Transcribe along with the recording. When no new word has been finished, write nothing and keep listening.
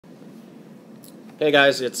Hey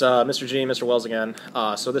guys, it's Mr. G, Mr. Wells again.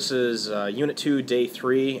 So this is Unit 2, Day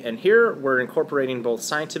 3, and here we're incorporating both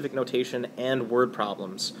scientific notation and word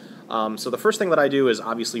problems. So the first thing that I do is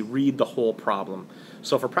obviously read the whole problem.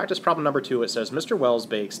 So for practice problem number 2, it says, Mr. Wells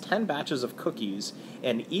bakes 10 batches of cookies,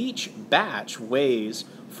 and each batch weighs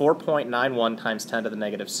 4.91 times 10 to the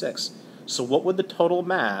negative 6. So what would the total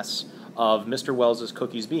mass of Mr. Wells's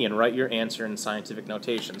cookies be? And write your answer in scientific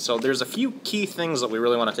notation. So there's a few key things that we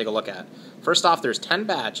really want to take a look at. First off, there's 10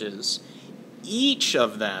 batches. Each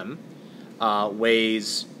of them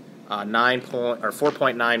weighs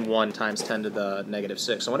 4.91 times 10 to the negative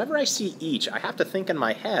 6. So whenever I see each, I have to think in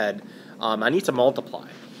my head, I need to multiply.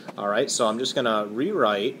 All right, so I'm just going to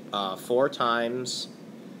rewrite 4 times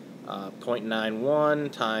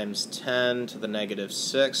 0.91 times 10 to the negative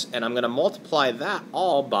 6, and I'm going to multiply that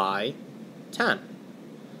all by 10.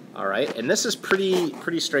 All right, and this is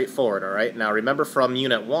pretty straightforward. All right, now remember from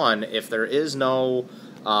Unit 1, if there is no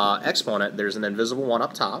exponent, there's an invisible 1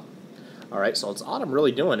 up top. All right, so all I'm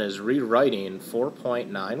really doing is rewriting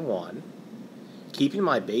 4.91, keeping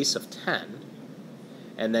my base of 10,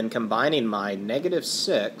 and then combining my negative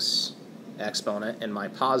 6 exponent and my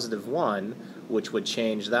positive 1, which would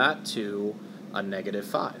change that to a negative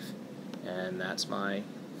 5. And that's my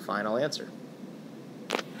final answer.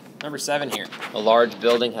 Number 7 here. A large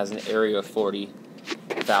building has an area of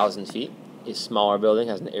 40,000 feet. A smaller building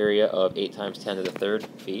has an area of 8 times 10 to the third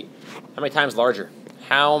feet. How many times larger?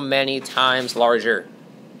 How many times larger?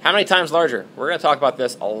 How many times larger? We're going to talk about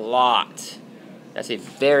this a lot. That's a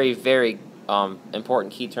very, very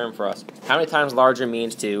important key term for us. How many times larger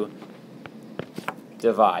means to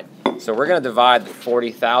divide. So we're going to divide the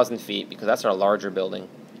 40,000 feet, because that's our larger building,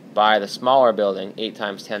 by the smaller building, 8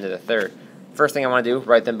 times 10 to the third. First thing I want to do,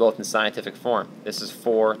 write them both in scientific form. This is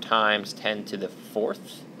 4 times 10 to the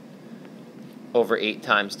fourth over 8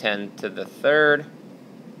 times 10 to the third.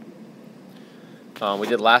 We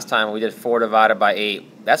did last time, we did 4 divided by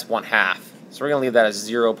 8. That's 1/2. So we're going to leave that as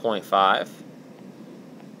 0.5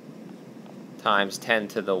 times 10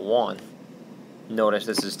 to the 1. Notice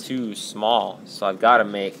this is too small, so I've got to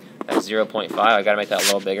make that 0.5. I've got to make that a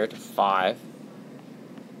little bigger to 5.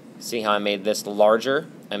 See how I made this larger?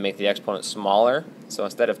 I make the exponent smaller. So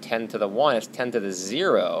instead of 10 to the 1, it's 10 to the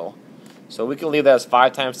 0. So we can leave that as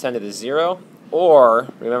 5 times 10 to the 0. Or,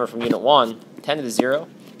 remember from Unit 1, 10 to the 0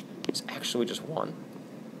 is actually just 1.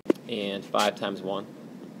 And 5 times 1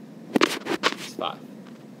 is 5.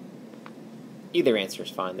 Either answer is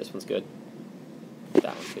fine. This one's good.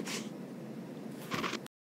 That one's good too.